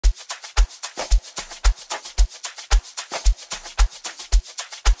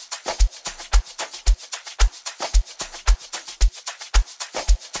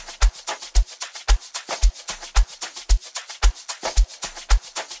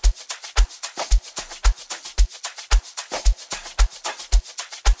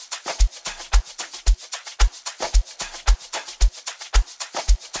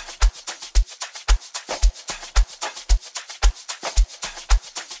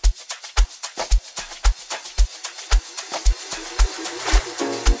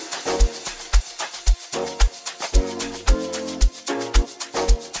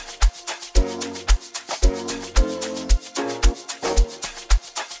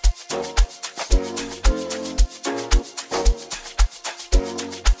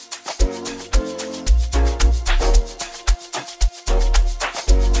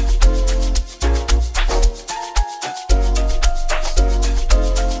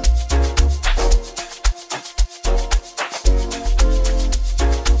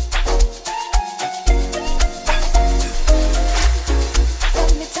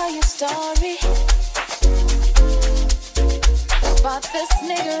got this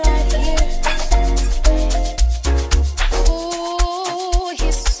nigga right here. Ooh,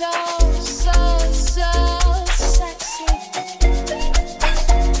 he's so sexy.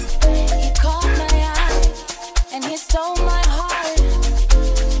 He caught my eye and he stole my heart.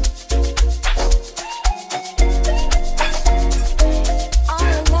 All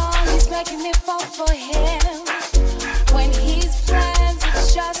along he's making me fall for him. When he's plans,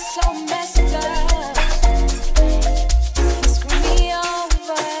 it's just so messed up. He screwed me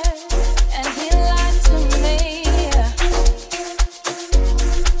over and he lied to me.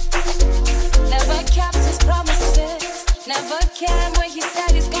 Never kept his promises, never came where he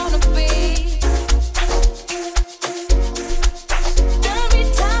said he's gonna be. Every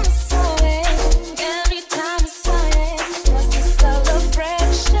time I saw him, was a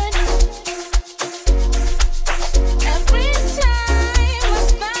celebration. Every time I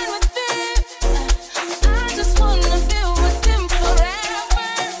spend with him, I just wanna be with him forever.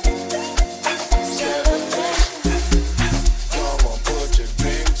 Celebration. Come on, put your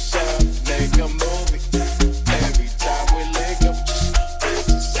drinks up, make a movie. Every time we link up, it's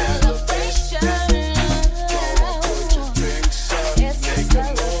a celebration. Come on, put your drinks up, It's a make a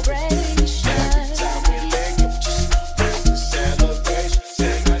movie. celebration. Every time we link up, it's a celebration.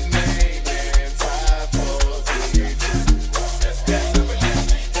 Say my name in 5, 4, 3, 2, 1. Let's go.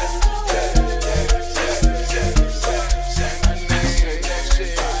 Say my name, that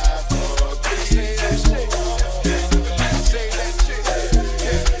shit. 5, 4, 3, 2, 1. Say that shit.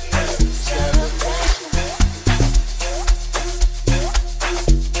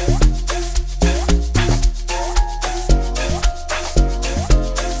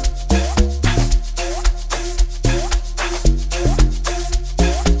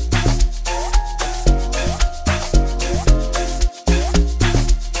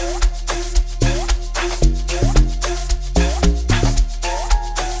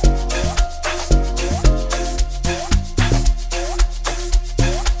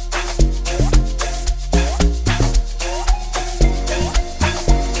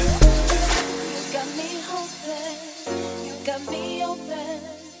 You got me open,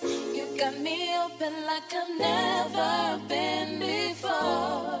 you got me open like I've never been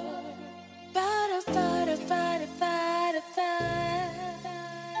before. Bada, bada, bada, bada, bada.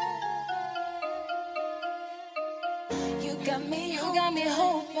 You got me open,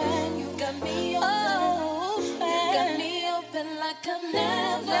 you got me open like I've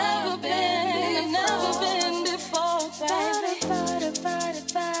never been before, baby. Bada, bada, bada,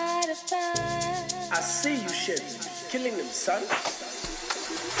 bada, bada. I see you, ShadzO, killing them, son.